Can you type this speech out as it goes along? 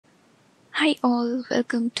Hi all,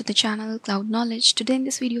 welcome to the channel Cloud Knowledge. Today in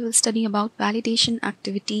this video we'll study about validation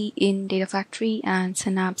activity in Data Factory and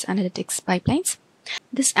Synapse Analytics pipelines.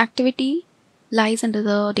 This activity lies under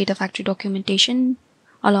the Data Factory documentation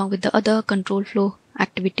along with the other control flow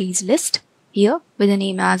activities list here with the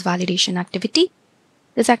name as validation activity.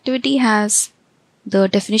 This activity has the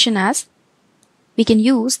definition as we can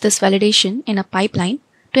use this validation in a pipeline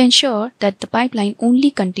to ensure that the pipeline only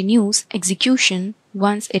continues execution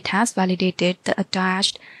once it has validated the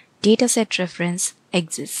attached dataset reference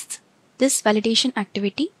exists. This validation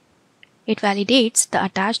activity, it validates the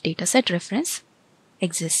attached dataset reference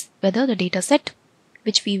exists, whether the dataset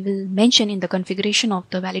which we will mention in the configuration of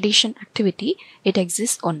the validation activity, it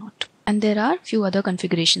exists or not. And there are few other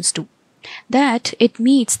configurations too. That it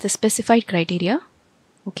meets the specified criteria,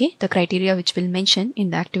 okay, the criteria which we'll mention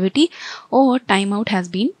in the activity, or timeout has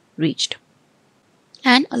been reached.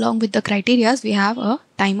 And along with the criteria, we have a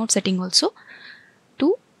timeout setting also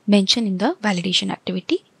to mention in the validation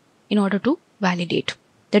activity in order to validate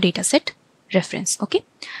the dataset reference. Okay,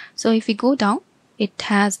 so if we go down, it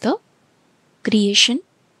has the creation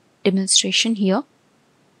demonstration here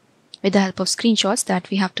with the help of screenshots that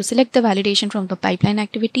we have to select the validation from the pipeline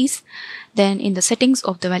activities. Then in the settings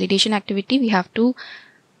of the validation activity, we have to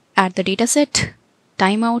add the dataset,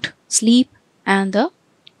 timeout, sleep, and the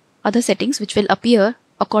other settings which will appear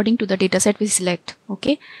according to the dataset we select.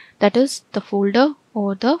 Okay, that is the folder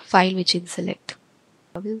or the file which we select.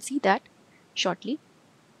 We'll see that shortly.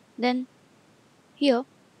 Then here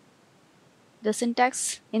the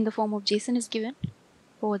syntax in the form of JSON is given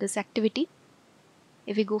for this activity.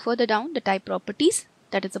 If we go further down, the type properties,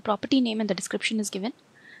 that is the property name and the description is given,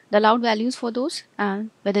 the allowed values for those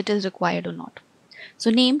and whether it is required or not.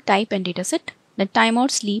 So name, type and dataset, then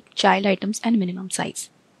timeout, sleep, child items and minimum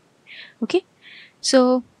size. Okay,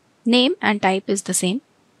 so name and type is the same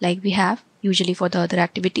like we have usually for the other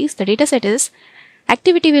activities. The dataset is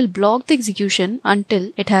activity will block the execution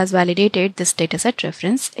until it has validated this dataset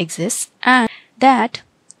reference exists and that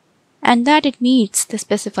it meets the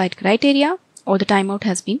specified criteria or the timeout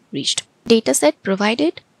has been reached. Dataset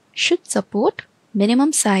provided should support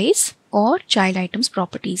minimum size or child items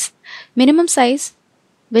properties. Minimum size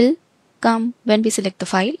will come when we select the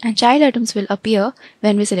file and child items will appear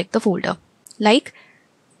when we select the folder, like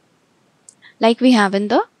we have in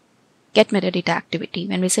the get metadata activity.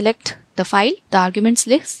 When we select the file, the arguments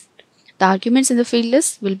list, the arguments in the field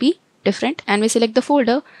list will be different, and we select the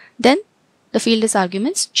folder, then the field list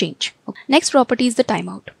arguments change. Next property is the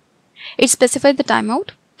timeout. It specifies the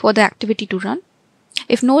timeout for the activity to run.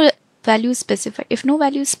 If no value is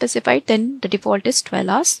specified, then the default is 12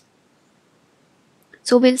 hours.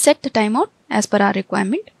 So we'll set the timeout as per our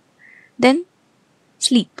requirement. Then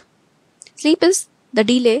sleep. Sleep is the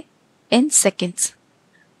delay in seconds.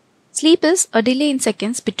 Sleep is a delay in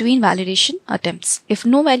seconds between validation attempts. If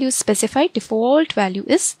no value is specified, default value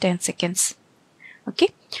is 10 seconds. Okay,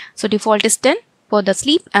 so default is 10 for the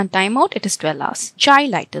sleep and timeout it is 12 hours.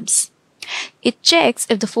 Child items. It checks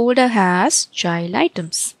if the folder has child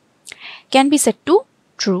items. Can be set to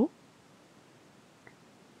true.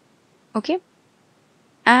 Okay.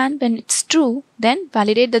 And when it's true, then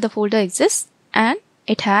validate that the folder exists and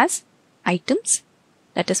it has items,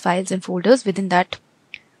 that is files and folders within that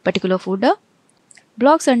particular folder.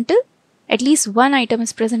 Blocks until at least one item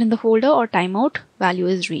is present in the folder or timeout value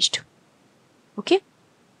is reached. Okay.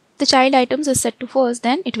 The child items is set to first,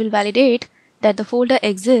 then it will validate that the folder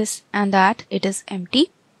exists and that it is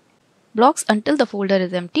empty. Blocks until the folder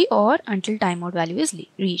is empty or until timeout value is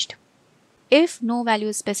reached. If no value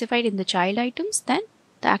is specified in the child items, then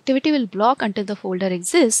the activity will block until the folder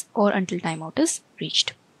exists or until timeout is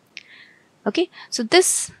reached. Okay, so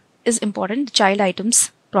this is important, the child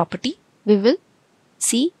items property we will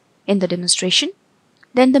see in the demonstration.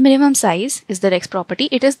 Then the minimum size is the next property.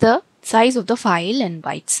 It is the size of the file in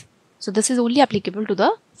bytes. So this is only applicable to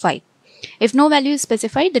the file. If no value is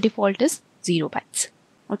specified, the default is 0 bytes.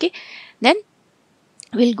 Okay, then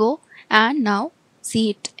we'll go and now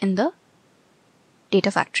see it in the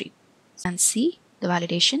Data Factory and see the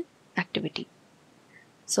validation activity.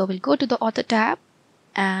 So we'll go to the author tab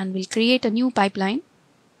and we'll create a new pipeline.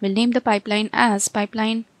 We'll name the pipeline as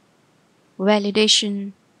pipeline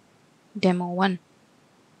validation demo 1.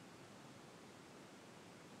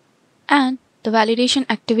 And the validation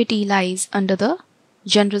activity lies under the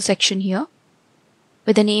general section here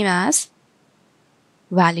with the name as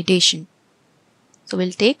validation. So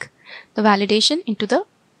we'll take the validation into the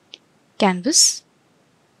canvas.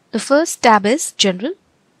 The first tab is general,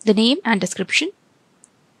 the name and description.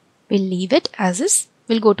 We'll leave it as is.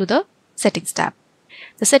 We'll go to the settings tab.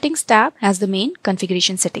 The settings tab has the main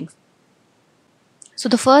configuration settings. So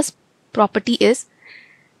the first property is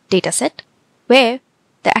dataset, where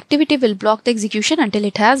the activity will block the execution until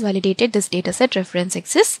it has validated this dataset reference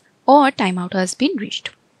exists or timeout has been reached.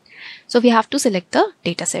 So we have to select the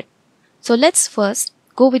dataset. So let's first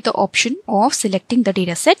go with the option of selecting the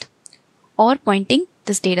dataset or pointing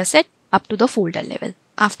this dataset up to the folder level.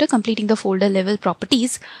 After completing the folder level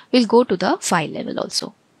properties, we'll go to the file level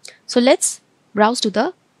also. So let's browse to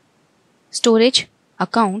the storage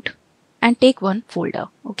account and take one folder.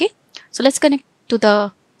 Okay. So let's connect to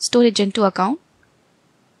the storage Gen2 account.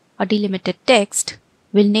 A delimited text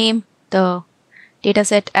will name the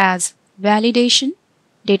dataset as validation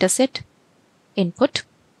dataset input.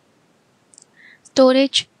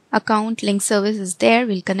 Storage account link service is there.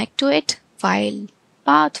 We'll connect to it. File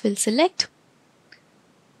path will select.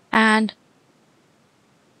 And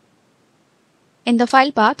in the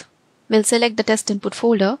file path, we'll select the test input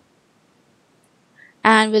folder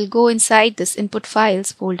and we'll go inside this input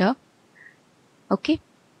files folder. Okay.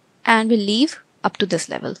 And we'll leave up to this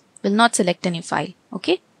level. We'll not select any file.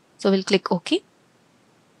 Okay. So we'll click OK.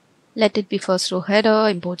 Let it be first row header,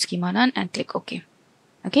 import schema none, and click OK.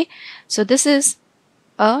 Okay. So this is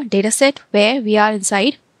a dataset where we are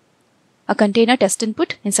inside a container test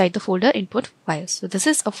input inside the folder input files. So this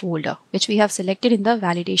is a folder which we have selected in the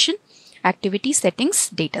validation activity settings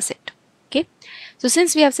dataset. Okay. So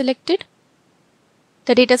since we have selected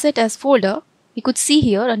the dataset as folder, we could see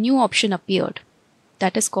here a new option appeared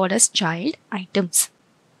that is called as child items.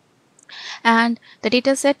 And the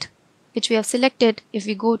dataset which we have selected, if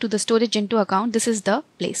we go to the storage Gen2 account, this is the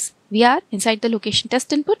place. We are inside the location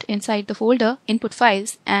test input inside the folder input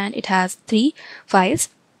files, and it has 3 files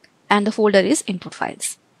and the folder is input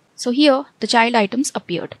files. So here the child items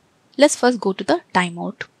appeared. Let's first go to the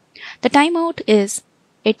timeout. The timeout is,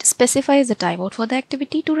 it specifies the timeout for the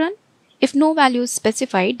activity to run. If no value is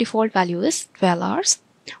specified, default value is 12 hours.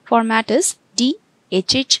 Format is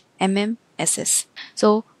DHHMMSS.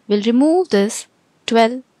 So we'll remove this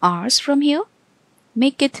 12 hours from here,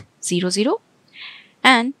 make it 00,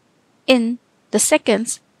 and in the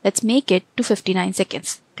seconds, let's make it to 59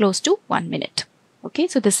 seconds, close to 1 minute. Okay,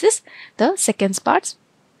 so this is the seconds parts.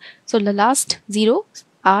 So the last zeros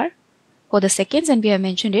are for the seconds, and we have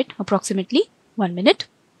mentioned it approximately 1 minute,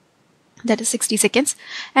 that is 60 seconds.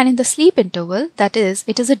 And in the sleep interval, that is,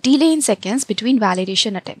 it is a delay in seconds between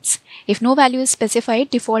validation attempts. If no value is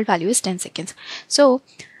specified, default value is 10 seconds. So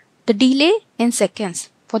the delay in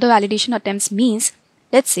seconds for the validation attempts means,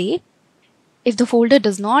 let's say, if the folder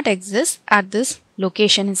does not exist at this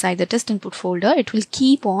location inside the test input folder, it will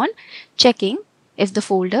keep on checking if the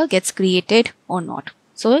folder gets created or not.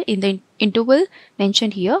 So in the interval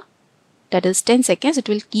mentioned here, that is 10 seconds, it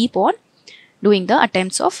will keep on doing the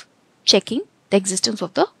attempts of checking the existence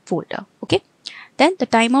of the folder. Okay. Then the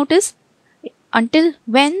timeout is until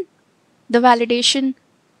when the validation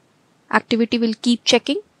activity will keep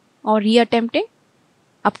checking or reattempting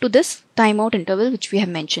up to this timeout interval which we have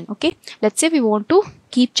mentioned. Okay. Let's say we want to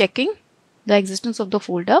keep checking the existence of the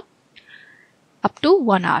folder up to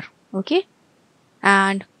 1 hour. Okay.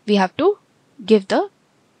 And we have to give the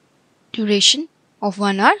duration of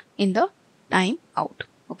 1 hour in the timeout.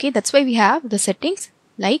 Okay. That's why we have the settings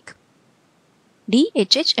like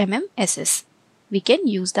DHHMMSS. We can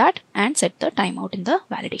use that and set the timeout in the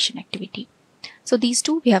validation activity. So these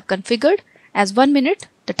two we have configured as 1 minute,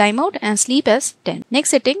 the timeout, and sleep as 10. Next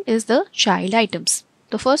setting is the child items.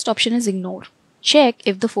 The first option is ignore. Check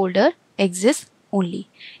if the folder exists only.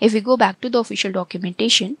 If we go back to the official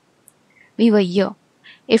documentation, we were here.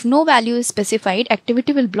 If no value is specified,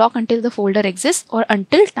 activity will block until the folder exists or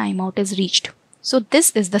until timeout is reached. So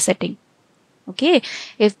this is the setting. Okay.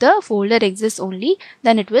 If the folder exists only,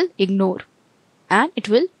 then it will ignore and it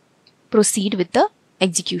will proceed with the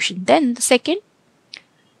execution. Then the second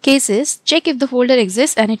case is check if the folder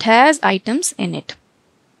exists and it has items in it.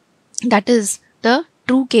 That is the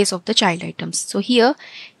true case of the child items. So here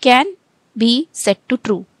can be set to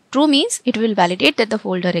true. True means it will validate that the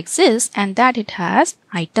folder exists and that it has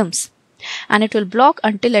items. And it will block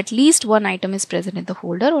until at least one item is present in the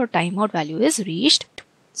folder or timeout value is reached.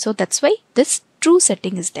 So that's why this true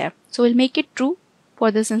setting is there. So we'll make it true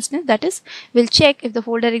for this instance. That is, we'll check if the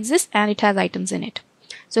folder exists and it has items in it.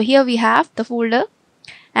 So here we have the folder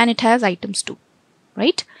and it has items too,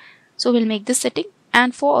 right? So we'll make this setting.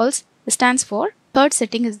 And false stands for third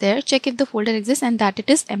setting is there. Check if the folder exists and that it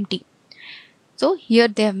is empty. So here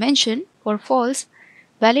they have mentioned for false,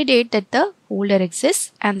 validate that the folder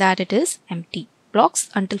exists and that it is empty. Blocks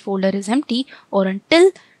until folder is empty or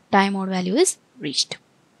until timeout value is reached.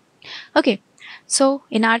 Okay, so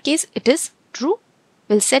in our case it is true.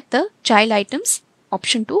 We'll set the child items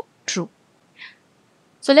option to true.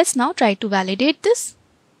 So let's now try to validate this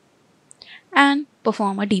and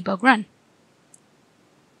perform a debug run.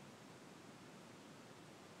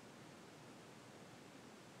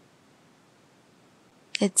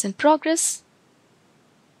 It's in progress.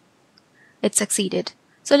 It succeeded.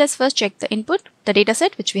 So let's first check the input, the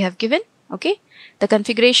dataset which we have given. Okay, the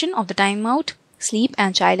configuration of the timeout, sleep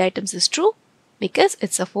and child items is true because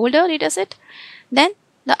it's a folder dataset. Then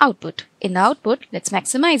the output. In the output, let's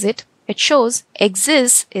maximize it. It shows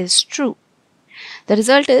exists is true. The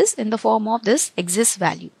result is in the form of this exists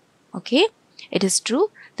value. Okay, it is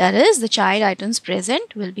true. That is, the child items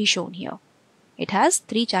present will be shown here. It has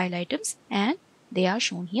 3 child items and they are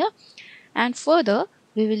shown here. And further,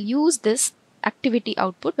 we will use this activity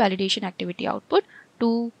output, validation activity output,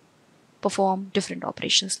 to perform different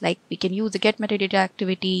operations. Like we can use the get metadata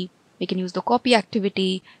activity, we can use the copy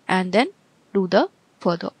activity, and then do the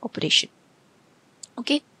further operation.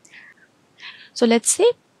 Okay. So let's say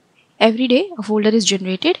every day a folder is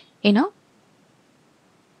generated in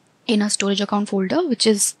a storage account folder which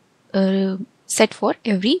is set for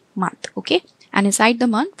every month. Okay. And inside the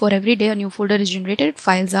month, for every day a new folder is generated,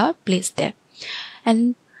 files are placed there.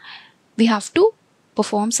 And we have to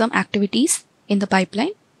perform some activities in the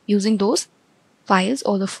pipeline using those files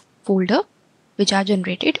or the folder which are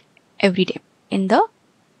generated every day in the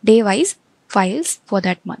day-wise files for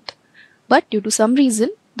that month. But due to some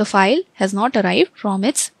reason, the file has not arrived from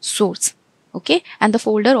its source. Okay, and the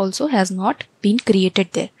folder also has not been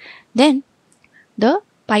created there. Then the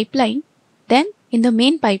pipeline, in the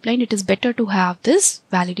main pipeline, it is better to have this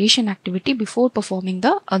validation activity before performing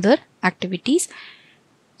the other activities,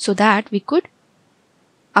 so that we could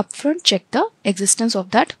upfront check the existence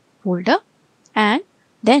of that folder and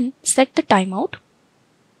then set the timeout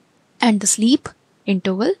and the sleep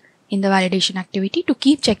interval in the validation activity to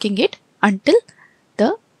keep checking it until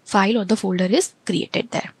the file or the folder is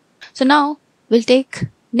created there. So now we'll take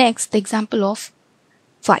next the example of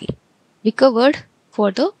file. We covered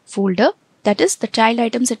for the folder, that is the child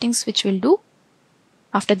item settings, which we'll do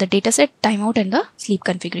after the dataset, timeout and the sleep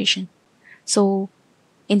configuration. So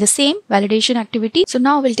in the same validation activity, so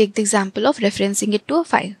now we'll take the example of referencing it to a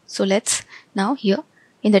file. So let's now here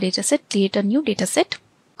in the dataset create a new dataset,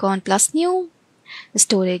 con plus new,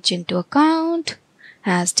 storage into account,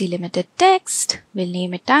 has delimited text, we'll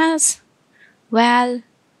name it as val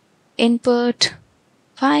input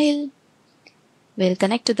file, we'll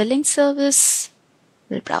connect to the link service,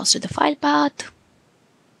 we'll browse to the file path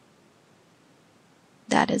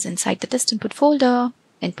that is inside the test input folder,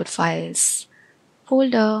 input files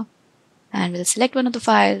folder, and we'll select one of the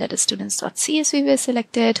file, that is students.csv we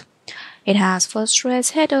selected. It has first row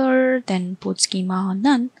as header, then put schema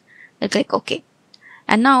none. We'll click OK.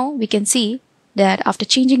 And now we can see that after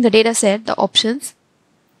changing the dataset, the options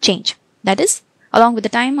change. That is, along with the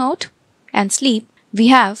timeout and sleep, we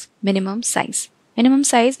have minimum size. Minimum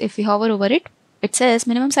size, if we hover over it, it says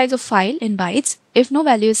minimum size of file in bytes. If no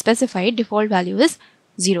value is specified, default value is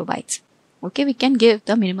 0 bytes. Okay, we can give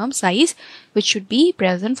the minimum size which should be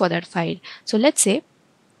present for that file. So let's say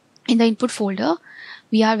in the input folder,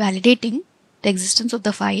 we are validating the existence of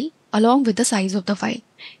the file along with the size of the file.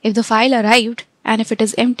 If the file arrived and if it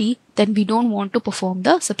is empty, then we don't want to perform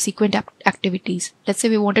the subsequent activities. Let's say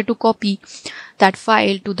we wanted to copy that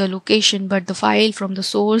file to the location, but the file from the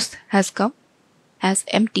source has come as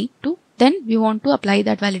empty too. Then we want to apply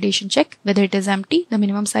that validation check whether it is empty, the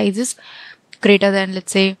minimum size is greater than,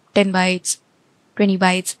 let's say, 10 bytes, 20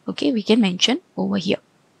 bytes. Okay, we can mention over here.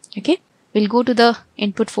 Okay, we'll go to the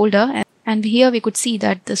input folder and here we could see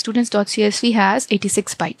that the students.csv has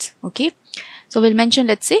 86 bytes. Okay, so we'll mention,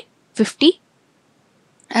 let's say, 50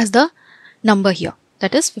 as the number here,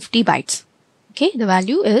 that is 50 bytes. Okay, the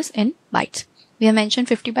value is in bytes. We have mentioned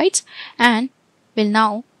 50 bytes and we'll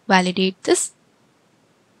now validate this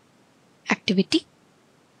activity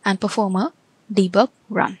and perform a debug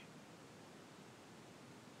run.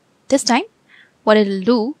 This time, what it will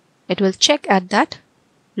do, it will check at that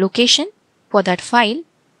location for that file,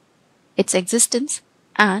 its existence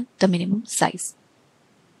and the minimum size.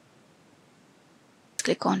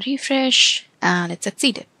 Click on refresh and it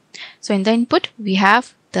succeeded. So in the input, we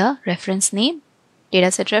have the reference name,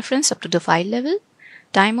 dataset reference up to the file level,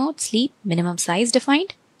 timeout, sleep, minimum size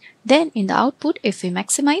defined. Then in the output, if we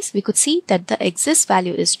maximize, we could see that the exists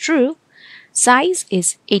value is true. Size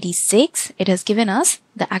is 86. It has given us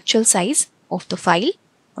the actual size of the file.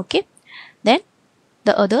 Okay. Then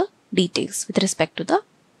the other details with respect to the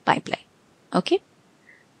pipeline. Okay.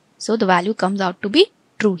 So the value comes out to be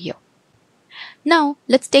true here. Now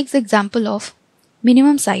let's take the example of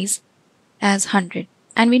minimum size as 100.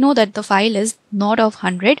 And we know that the file is not of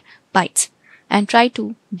 100 bytes. and try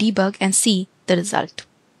to debug and see the result.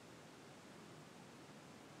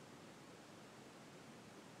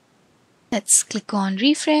 Let's click on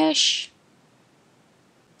refresh.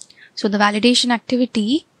 So the validation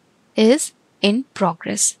activity is in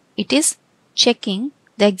progress. It is checking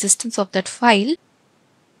the existence of that file.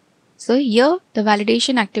 So here the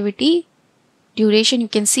validation activity duration, you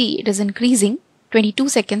can see it is increasing. 22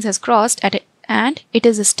 seconds has crossed and it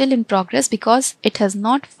is still in progress because it has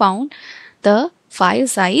not found the file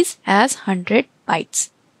size as 100 bytes.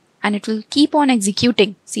 And it will keep on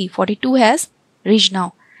executing. See, 42 has reached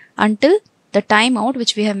now until the timeout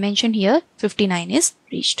which we have mentioned here, 59 is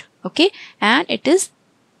reached. Okay, and it is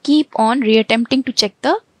keep on reattempting to check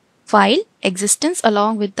the file existence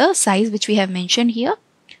along with the size which we have mentioned here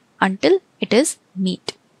until it is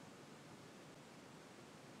meet.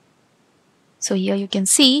 So here you can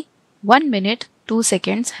see 1 minute 2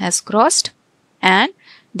 seconds has crossed and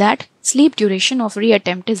that sleep duration of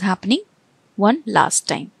reattempt is happening one last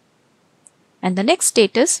time. And the next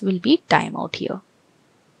status will be timeout here.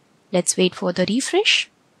 Let's wait for the refresh.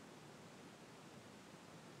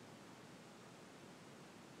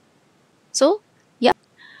 So yeah,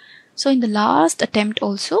 so in the last attempt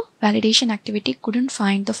also, validation activity couldn't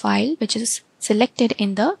find the file which is selected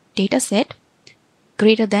in the dataset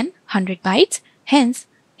greater than 100 bytes. Hence,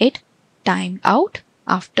 it timed out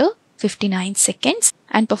after 59 seconds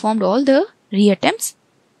and performed all the reattempts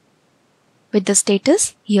with the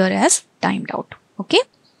status here as timed out. Okay,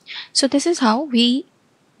 so this is how we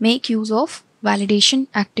make use of validation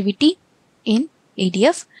activity in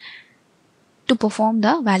ADF to perform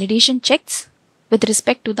the validation checks with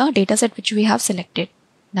respect to the dataset which we have selected.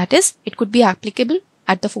 That is, it could be applicable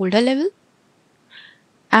at the folder level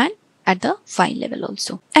and at the file level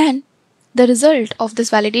also. And the result of this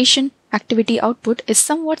validation activity output is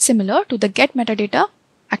somewhat similar to the get metadata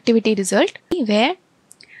activity result, where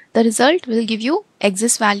the result will give you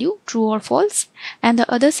exists value true or false and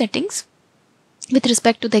the other settings with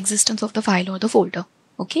respect to the existence of the file or the folder.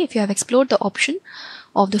 Okay, if you have explored the option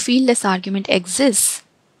of the fieldless argument exists,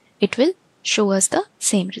 it will show us the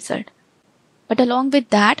same result. But along with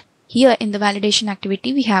that, here in the validation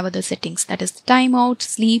activity, we have other settings, that is the timeout,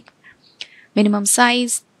 sleep, minimum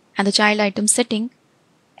size, and the child item setting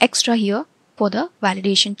extra here for the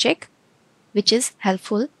validation check, which is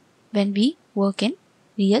helpful when we work in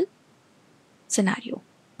real scenario.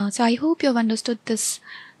 So I hope you have understood this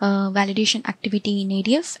validation activity in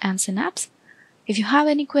ADF and Synapse. If you have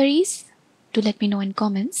any queries, do let me know in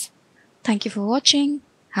comments. Thank you for watching.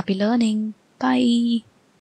 Happy learning. Bye.